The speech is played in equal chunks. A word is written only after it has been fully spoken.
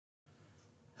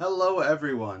Hello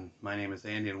everyone, my name is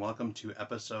Andy and welcome to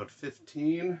episode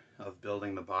 15 of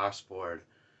Building the Boss Board.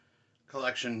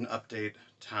 Collection update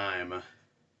time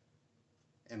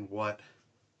and what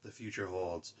the future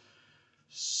holds.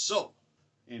 So,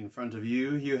 in front of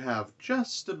you, you have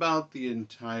just about the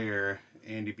entire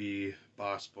Andy B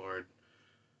Boss Board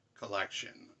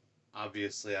collection.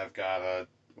 Obviously I've got a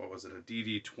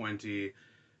DD20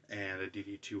 and a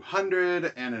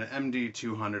DD200 and an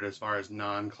MD200 as far as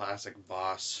non-classic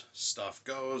boss stuff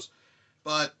goes.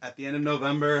 But at the end of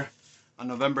November, on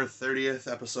November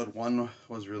 30th, episode 1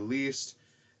 was released.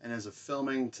 And as of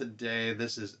filming today,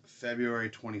 this is February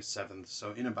 27th.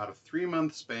 So in about a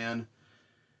 3-month span,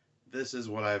 this is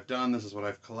what I've done. This is what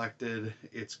I've collected.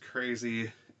 It's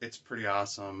crazy. It's pretty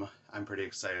awesome. I'm pretty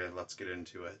excited. Let's get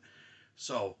into it.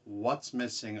 So what's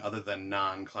missing other than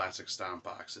non-classic stomp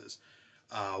boxes?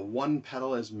 One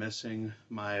pedal is missing.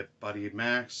 My buddy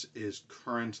Max is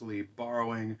currently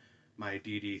borrowing my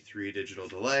DD3 digital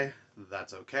delay.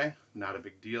 That's okay, not a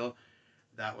big deal.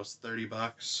 That was 30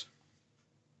 bucks.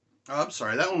 Oh, I'm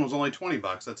sorry, that one was only 20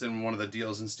 bucks. That's in one of the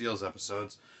Deals and Steals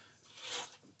episodes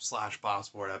 / Boss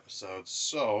Board episodes.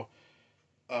 So,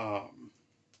 and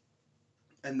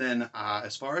then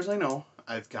as far as I know,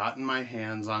 I've gotten my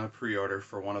hands on a pre-order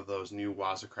for one of those new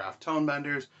Wazacraft tone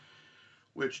benders,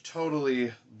 which totally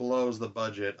blows the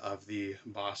budget of the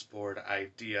Boss Board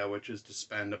idea, which is to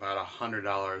spend about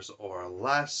 $100 or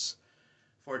less.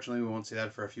 Fortunately, we won't see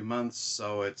that for a few months,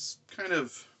 so it's kind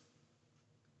of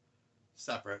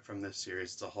separate from this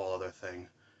series. It's a whole other thing.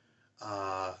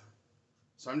 So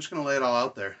I'm just going to lay it all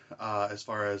out there as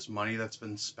far as money that's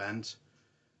been spent,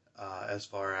 as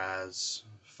far as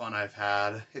fun I've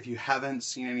had. If you haven't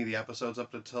seen any of the episodes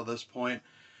up until this point,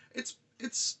 it's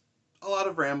a lot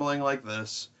of rambling like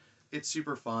this. It's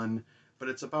super fun, but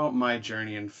it's about my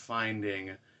journey in finding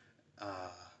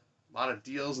a lot of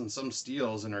deals and some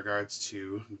steals in regards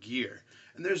to gear.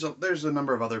 And there's a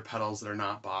number of other pedals that are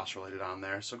not boss related on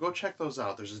there, so go check those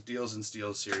out. There's a Deals and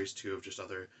Steals series too of just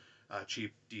other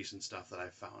cheap, decent stuff that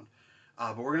I've found.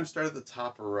 But we're going to start at the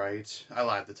top right. I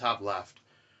lied, the top left.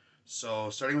 So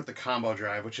starting with the combo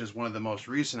drive, which is one of the most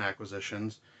recent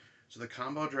acquisitions. So the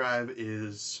combo drive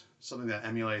is something that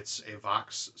emulates a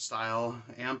Vox style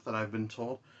amp that I've been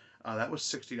told. That was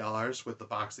 $60 with the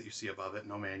box that you see above it,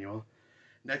 no manual.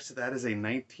 Next to that is a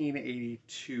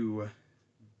 1982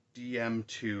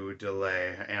 DM2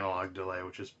 delay, analog delay,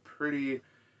 which is pretty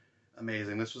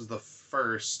amazing. This was the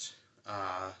first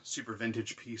super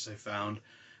vintage piece I found.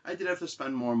 I did have to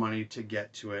spend more money to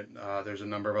get to it. There's a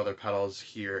number of other pedals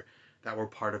here that were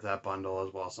part of that bundle,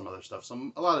 as well as some other stuff.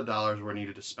 A lot of dollars were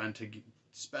needed to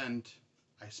spend.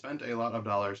 I spent a lot of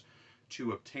dollars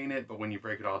to obtain it, but when you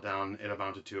break it all down, it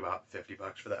amounted to about 50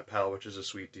 bucks for that pedal, which is a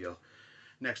sweet deal.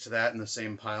 Next to that in the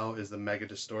same pile is the Mega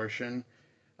Distortion.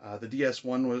 The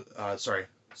DS1 was,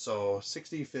 so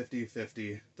 60, 50,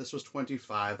 50. This was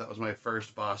 25. That was my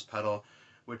first Boss pedal,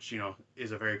 which,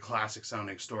 is a very classic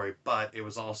sounding story, but it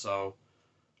was also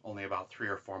only about 3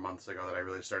 or 4 months ago that I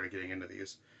really started getting into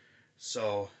these.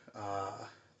 So,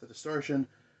 the Distortion,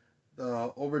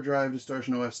 the Overdrive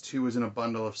Distortion OS2 was in a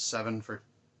bundle of 7 for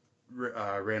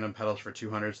random pedals for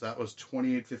 200, so that was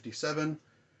 $28.57.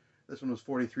 This one was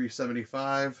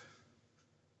 $43.75.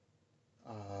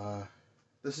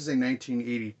 This is a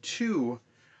 1982.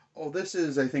 Oh, this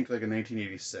is, I think, like a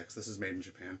 1986. This is made in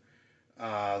Japan.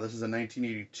 This is a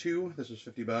 1982. This was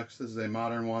 50 bucks. This is a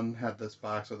modern one. Had this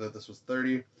box with it. This was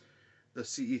 30. The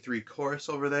CE3 Chorus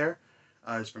over there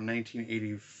is from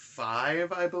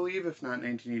 1985, I believe, if not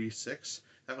 1986.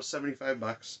 That was 75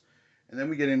 bucks. And then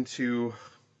we get into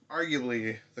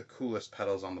arguably the coolest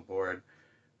pedals on the board.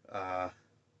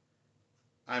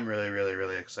 I'm really, really,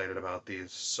 really excited about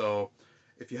these. So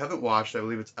if you haven't watched, I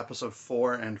believe it's episode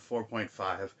 4 and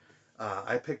 4.5.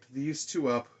 I picked these two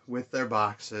up with their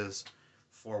boxes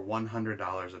for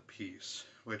 $100 a piece,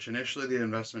 which initially the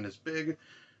investment is big,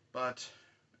 but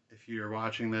if you're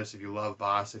watching this, if you love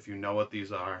Boss, if you know what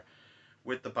these are,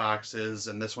 with the boxes,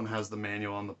 and this one has the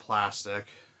manual and the plastic,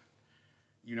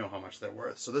 you know how much they're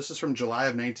worth. So this is from July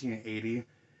of 1980,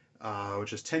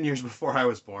 which is 10 years before I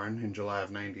was born, in July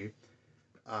of 90.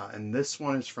 And this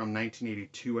one is from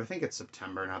 1982. I think it's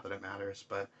September, not that it matters,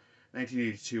 but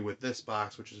 1982 with this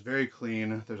box, which is very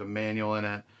clean. There's a manual in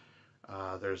it.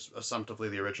 There's assumptively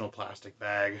the original plastic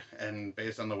bag, and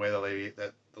based on the way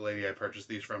the lady I purchased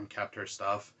these from kept her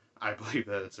stuff, I believe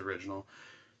that it's original.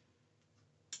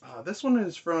 This one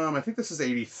is from, I think this is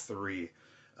 83.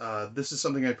 This is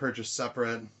something I purchased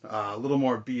separate, a little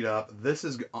more beat up. This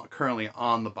is currently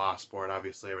on the Boss board.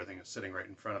 Obviously, everything is sitting right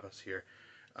in front of us here.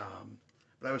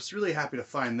 But I was really happy to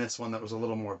find this one that was a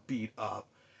little more beat up.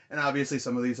 And obviously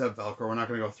some of these have Velcro. We're not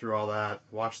going to go through all that.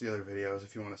 Watch the other videos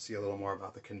if you want to see a little more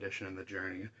about the condition and the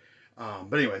journey.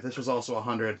 But anyway, this was also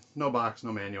 100. No box,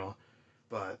 no manual.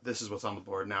 But this is what's on the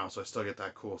board now, so I still get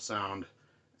that cool sound,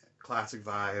 classic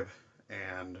vibe,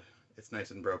 and it's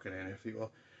nice and broken in, if you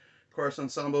will. Chorus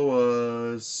ensemble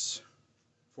was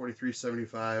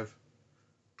 43.75.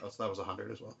 Oh, so that was 100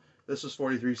 as well. This was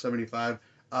 43.75.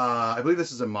 I believe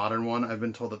this is a modern one. I've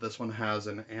been told that this one has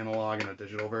an analog and a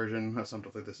digital version.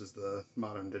 Assumptively, this is the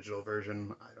modern digital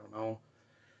version. I don't know.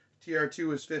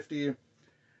 TR2 is 50.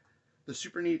 The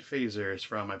Super Neat Phaser is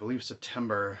from, I believe,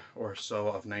 September or so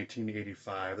of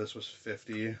 1985. This was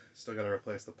 50. Still got to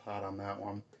replace the pot on that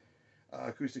one.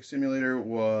 Acoustic Simulator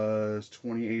was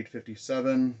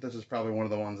 28.57. This is probably one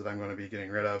of the ones that I'm going to be getting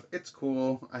rid of. It's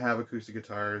cool. I have acoustic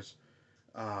guitars.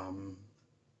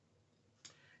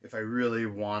 If I really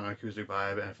want an acoustic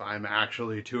vibe, and if I'm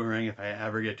actually touring, if I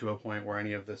ever get to a point where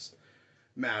any of this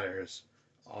matters,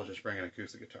 I'll just bring an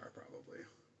acoustic guitar probably.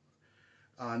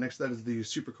 Next that is the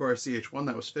Supercore CH1,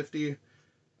 that was 50.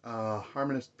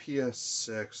 Harmonist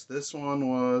PS6, this one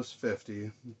was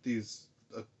 50.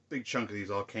 A big chunk of these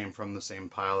all came from the same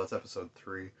pile. That's episode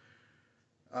 3.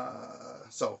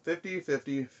 So 50,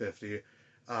 50, 50.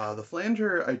 The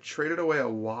flanger, I traded away a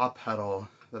wah pedal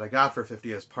that I got for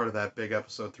 50 as part of that big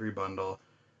episode 3 bundle.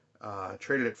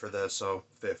 Traded it for this, so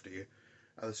 50.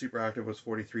 The Super Octave was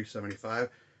 43.75.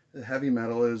 The heavy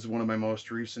metal is one of my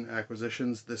most recent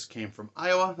acquisitions. This came from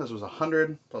Iowa. This was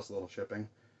 100 plus a little shipping.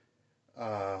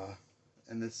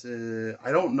 And this is,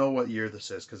 I don't know what year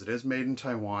this is because it is made in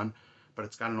Taiwan, but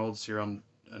it's got an old serial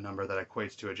number that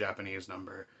equates to a Japanese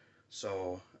number.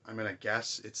 So I'm gonna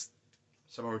guess it's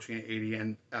somewhere between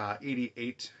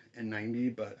 88 and 90,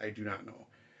 but I do not know.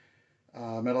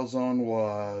 Metal Zone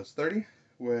was 30,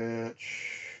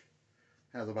 which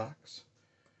has a box.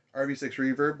 RV6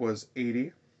 Reverb was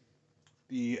 80.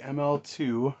 The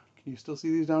ML2, can you still see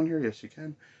these down here? Yes, you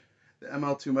can. The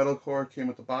ML2 Metalcore came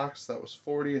with the box. That was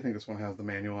 40. I think this one has the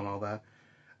manual and all that.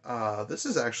 This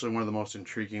is actually one of the most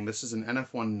intriguing. This is an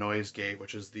NF1 noise gate,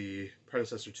 which is the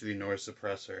predecessor to the noise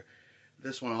suppressor.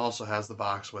 This one also has the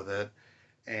box with it,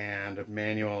 and a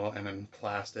manual and in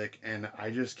plastic, and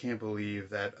I just can't believe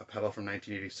that a pedal from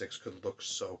 1986 could look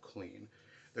so clean.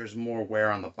 There's more wear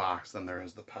on the box than there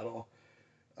is the pedal.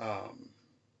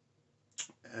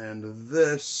 And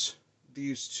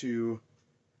these two,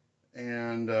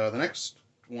 and the next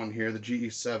one here, the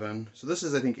GE7. So this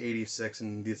is, I think, 86,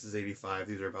 and this is 85.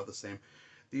 These are about the same.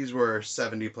 These were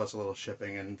 70 plus a little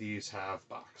shipping, and these have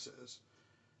boxes.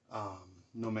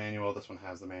 No manual. This one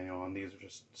has the manual, and these are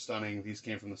just stunning. These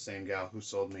came from the same gal who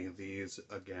sold me these.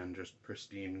 Again, just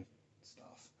pristine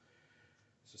stuff.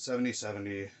 So 70,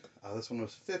 70. This one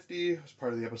was 50. It was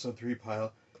part of the episode 3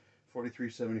 pile.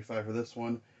 43.75 for this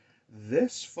one.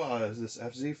 This fuzz, this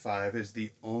FZ5, is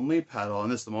the only pedal,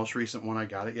 and this is the most recent one. I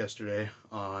got it yesterday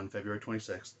on February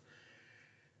 26th.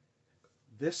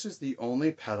 This is the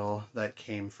only pedal that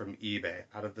came from eBay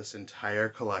out of this entire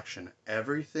collection.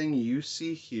 Everything you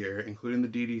see here, including the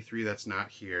DD3 that's not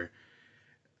here,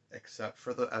 except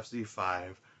for the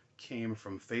FZ5, came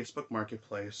from Facebook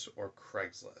Marketplace or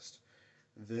Craigslist.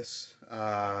 This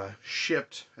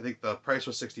shipped, I think the price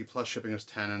was 60 plus shipping was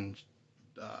 10, and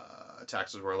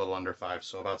taxes were a little under 5,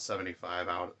 so about 75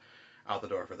 out the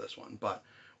door for this one. But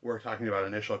we're talking about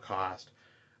initial cost.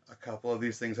 A couple of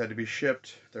these things had to be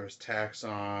shipped. There was tax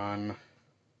on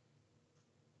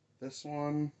this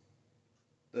one,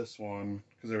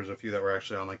 because there was a few that were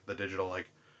actually on like the digital like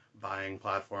buying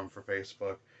platform for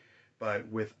Facebook. But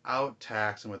without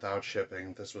tax and without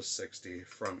shipping, this was 60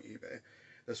 from eBay.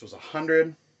 This was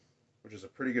 100, which is a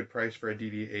pretty good price for a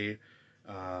DD8.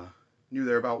 New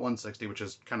they're about 160, which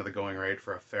is kind of the going rate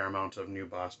for a fair amount of new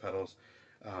Boss pedals.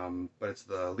 But it's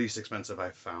the least expensive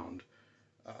I've found,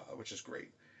 which is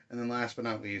great. And then last but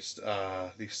not least,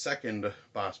 the second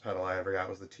Boss pedal I ever got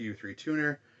was the TU3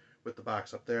 tuner with the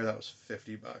box up there. That was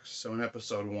 50 bucks. So in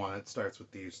episode 1, it starts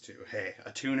with these two. Hey,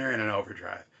 a tuner and an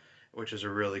overdrive, which is a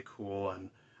really cool and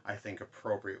I think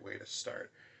appropriate way to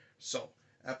start. So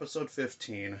episode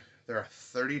 15, there are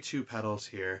 32 pedals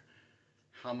here.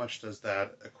 How much does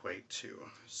that equate to?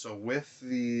 So with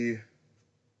the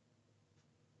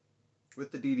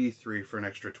DD3 for an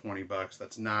extra 20 bucks,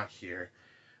 that's not here.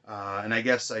 And I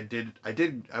guess I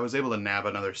was able to nab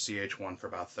another CH1 for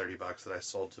about 30 bucks that I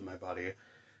sold to my buddy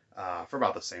for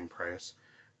about the same price.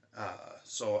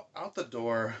 So out the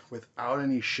door, without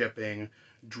any shipping,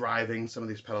 driving some of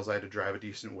these pedals I had to drive a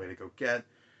decent way to go get,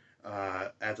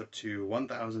 adds up to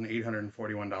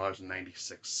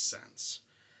 $1,841.96.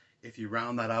 If you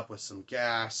round that up with some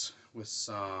gas, with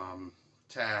some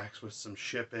tax, with some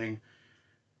shipping,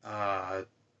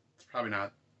 It's probably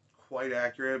not quite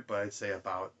accurate, but I'd say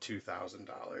about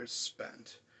 $2,000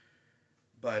 spent.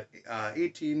 But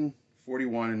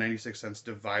 1841.96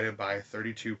 divided by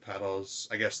 32 pedals,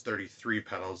 I guess 33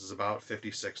 pedals, is about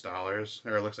 $56,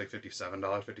 or it looks like $57,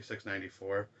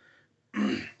 56.94.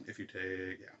 If you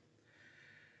take, yeah.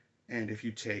 And if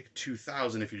you take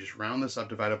 2,000, if you just round this up,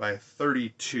 divided by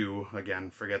 32,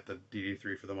 again, forget the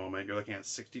DD3 for the moment, you're looking at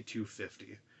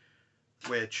 62.50,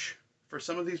 which for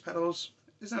some of these pedals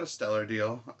is not a stellar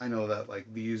deal. I know that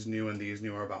like these new and these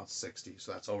new are about 60,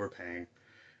 so that's overpaying.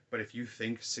 But if you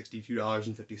think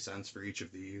 $62.50 for each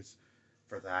of these,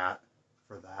 for that,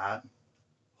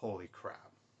 holy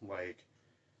crap. Like,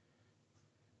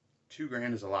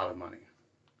 $2,000 is a lot of money.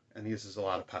 And this is a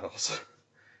lot of pedals.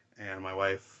 And my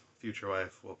wife, future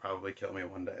wife, will probably kill me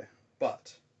one day.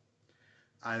 But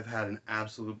I've had an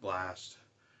absolute blast.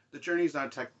 The journey's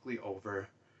not technically over,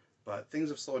 but things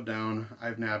have slowed down.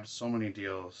 I've nabbed so many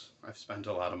deals. I've spent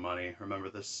a lot of money. Remember,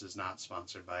 this is not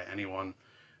sponsored by anyone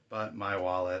but my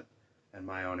wallet and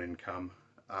my own income.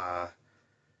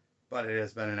 But it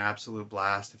has been an absolute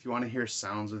blast. If you want to hear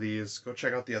sounds of these, go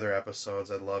check out the other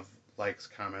episodes. I'd love likes,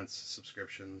 comments,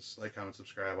 subscriptions, like, comment,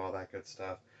 subscribe, all that good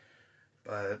stuff.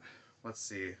 But let's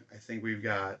see. I think we've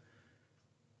got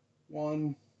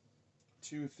 1,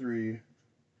 2, 3,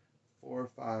 4,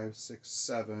 5, 6,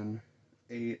 7,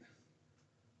 8,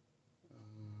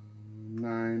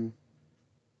 9,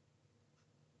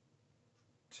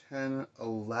 10,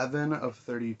 11 of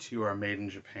 32 are made in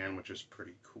Japan, which is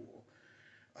pretty cool.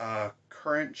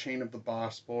 Current chain of the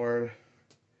Boss board,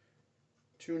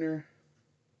 tuner,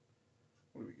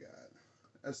 what do we got?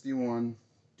 SD1,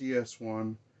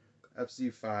 DS1,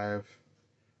 FZ5,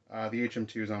 the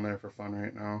HM2 is on there for fun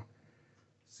right now,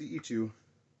 CE2,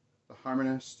 the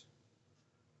Harmonist,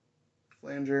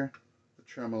 Flanger, the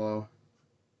Tremolo,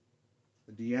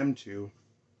 the DM2,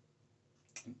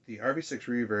 the RV6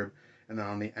 Reverb, and then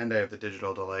on the end I have the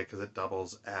digital delay because it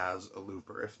doubles as a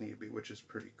looper if need be, which is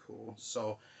pretty cool.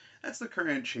 So that's the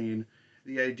current chain.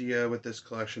 The idea with this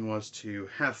collection was to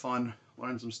have fun,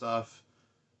 learn some stuff.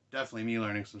 Definitely me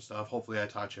learning some stuff. Hopefully I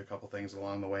taught you a couple things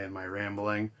along the way in my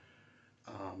rambling.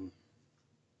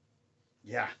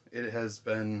 Yeah, it has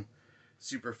been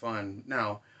super fun.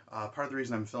 Now, part of the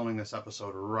reason I'm filming this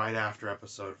episode right after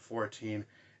episode 14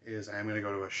 is I'm going to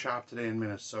go to a shop today in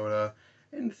Minnesota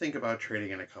and think about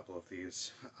trading in a couple of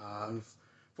these.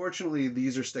 Fortunately,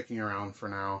 these are sticking around for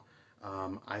now.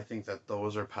 I think that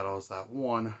those are pedals that,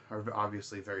 one, are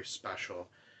obviously very special,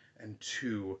 and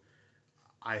two,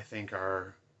 I think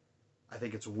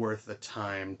it's worth the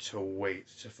time to wait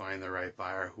to find the right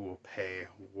buyer who will pay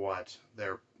what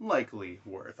they're likely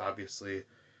worth. Obviously,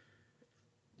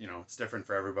 it's different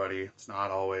for everybody. It's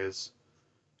not always,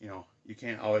 you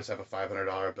can't always have a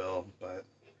 $500 bill, but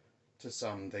to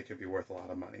some, they could be worth a lot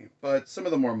of money. But some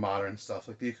of the more modern stuff,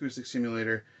 like the acoustic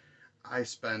simulator, I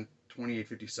spent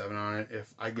 $28.57 on it.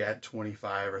 If I get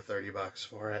 25 or 30 bucks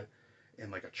for it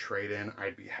in like a trade-in,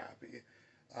 I'd be happy.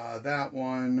 That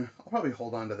one, I'll probably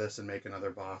hold on to this and make another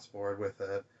Boss board with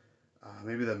it.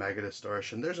 Maybe the Mega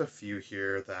Distortion. There's a few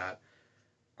here that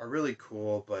are really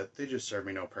cool, but they just serve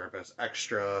me no purpose.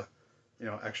 Extra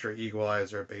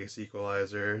equalizer, bass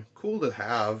equalizer. Cool to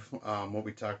have. What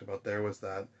we talked about there was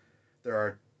that there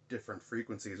are different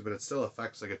frequencies, but it still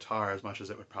affects the guitar as much as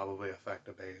it would probably affect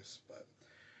a bass. But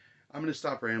I'm going to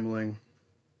stop rambling.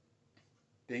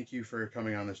 Thank you for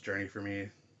coming on this journey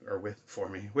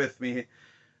with me.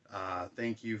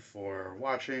 Thank you for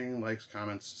watching, likes,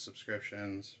 comments,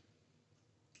 subscriptions.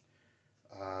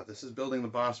 This is Building the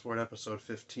Boss Board, episode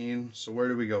 15. So where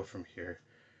do we go from here?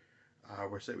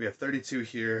 We have 32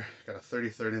 here, got a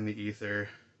 33rd in the ether.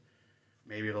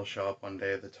 Maybe it'll show up one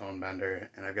day, the Tone Bender,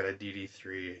 and I've got a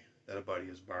DD3 that a buddy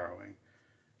is borrowing.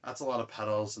 That's a lot of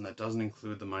pedals, and that doesn't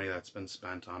include the money that's been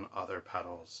spent on other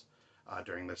pedals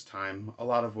during this time, a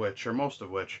lot of which, or most of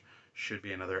which, should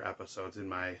be in other episodes on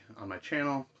my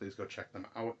channel. Please go check them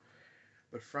out.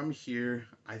 But from here,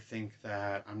 I think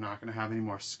that I'm not going to have any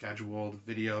more scheduled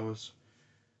videos.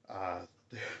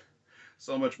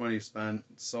 So much money spent,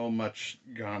 so much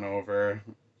gone over.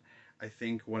 I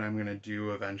think what I'm going to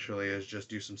do eventually is just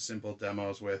do some simple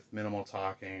demos with minimal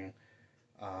talking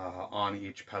on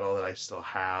each pedal that I still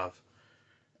have,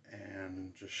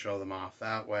 and just show them off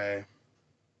that way.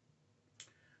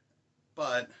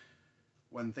 But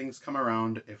when things come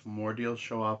around, if more deals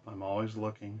show up, I'm always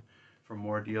looking for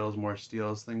more deals, more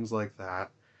steals, things like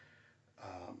that.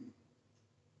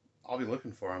 I'll be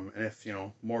looking for them. And if,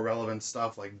 more relevant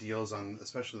stuff like deals on,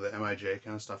 especially the MIJ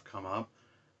kind of stuff come up,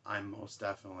 I'm most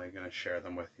definitely going to share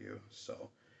them with you. So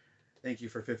Thank you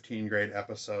for 15 great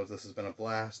episodes. This has been a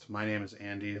blast. My name is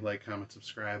Andy. Like, comment,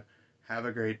 subscribe. Have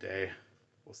a great day.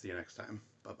 We'll see you next time.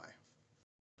 Bye-bye.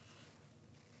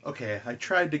 Okay, I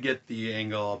tried to get the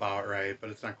angle about right,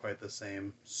 but it's not quite the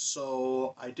same.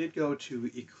 So I did go to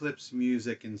Eclipse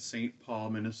Music in St. Paul,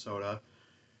 Minnesota.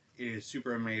 It is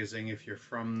super amazing if you're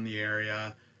from the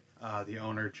area. The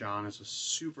owner, John, is a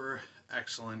super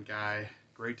excellent guy.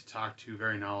 Great to talk to,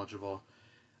 very knowledgeable.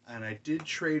 And I did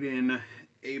trade in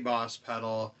a Boss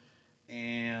pedal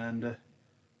and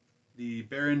the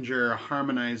Behringer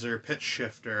Harmonizer pitch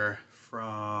shifter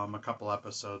from a couple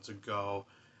episodes ago,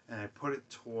 and I put it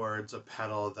towards a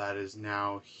pedal that is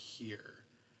now here.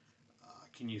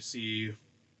 Can you see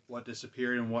what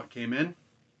disappeared and what came in?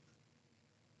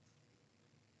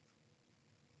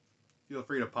 Feel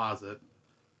free to pause it.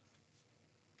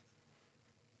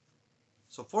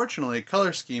 So fortunately,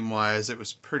 color scheme wise, it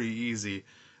was pretty easy.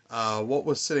 What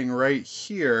was sitting right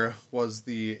here was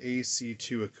the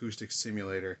AC2 acoustic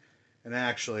simulator. And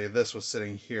actually, this was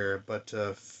sitting here, but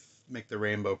to make the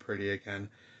rainbow pretty again,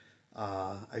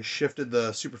 I shifted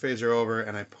the super phaser over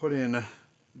and I put in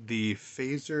the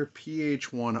Phaser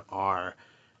PH1R.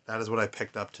 That is what I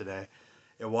picked up today.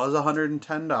 It was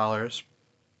 $110,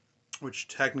 which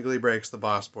technically breaks the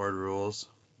Boss Board rules,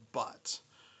 but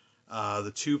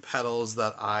the two pedals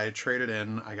that I traded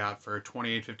in, I got for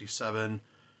 $28.57,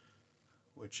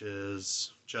 which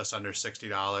is just under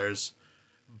 $60.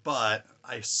 But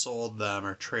I sold them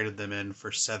or traded them in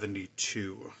for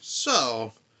 $72.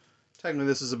 So technically,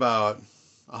 this is about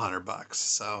 $100.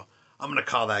 So I'm gonna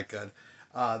call that good.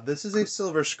 This is a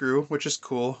silver screw, which is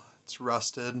cool. It's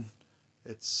rusted.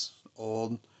 It's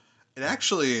old. It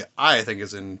actually, I think,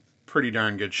 is in pretty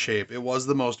darn good shape. It was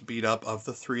the most beat up of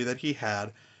the three that he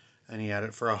had, and he had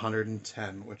it for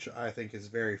 110, which I think is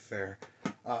very fair.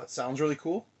 It sounds really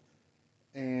cool.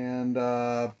 And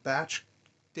batch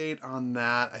date on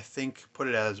that, I think, put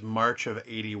it as March of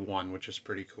 81, which is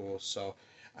pretty cool. So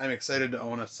I'm excited to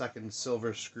own a second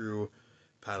silver screw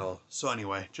pedal. So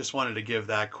anyway, just wanted to give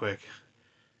that quick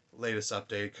latest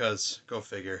update, because go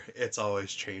figure, it's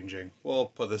always changing. We'll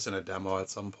put this in a demo at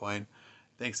some point.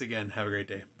 Thanks again. Have a great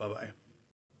day. Bye-bye.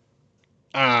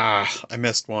 I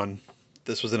missed one.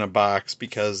 This was in a box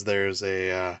because there's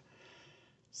a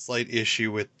slight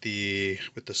issue with the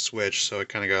switch, so it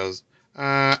kind of goes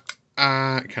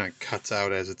it kind of cuts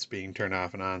out as it's being turned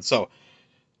off and on. So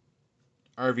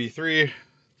RV3,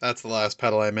 that's the last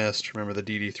pedal I missed. Remember, the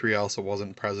DD3 also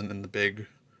wasn't present in the big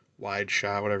wide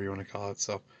shot, whatever you want to call it.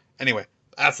 So anyway,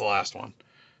 that's the last one.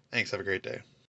 Thanks. Have a great day.